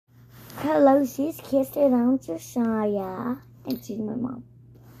hello, she's Kirsten, I'm Josiah, and she's my mom.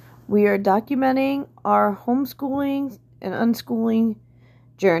 We are documenting our homeschooling and unschooling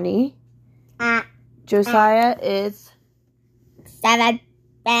journey. Josiah is 7,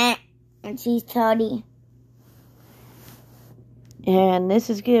 and she's 30. And this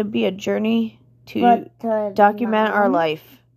is going to be a journey to document our life.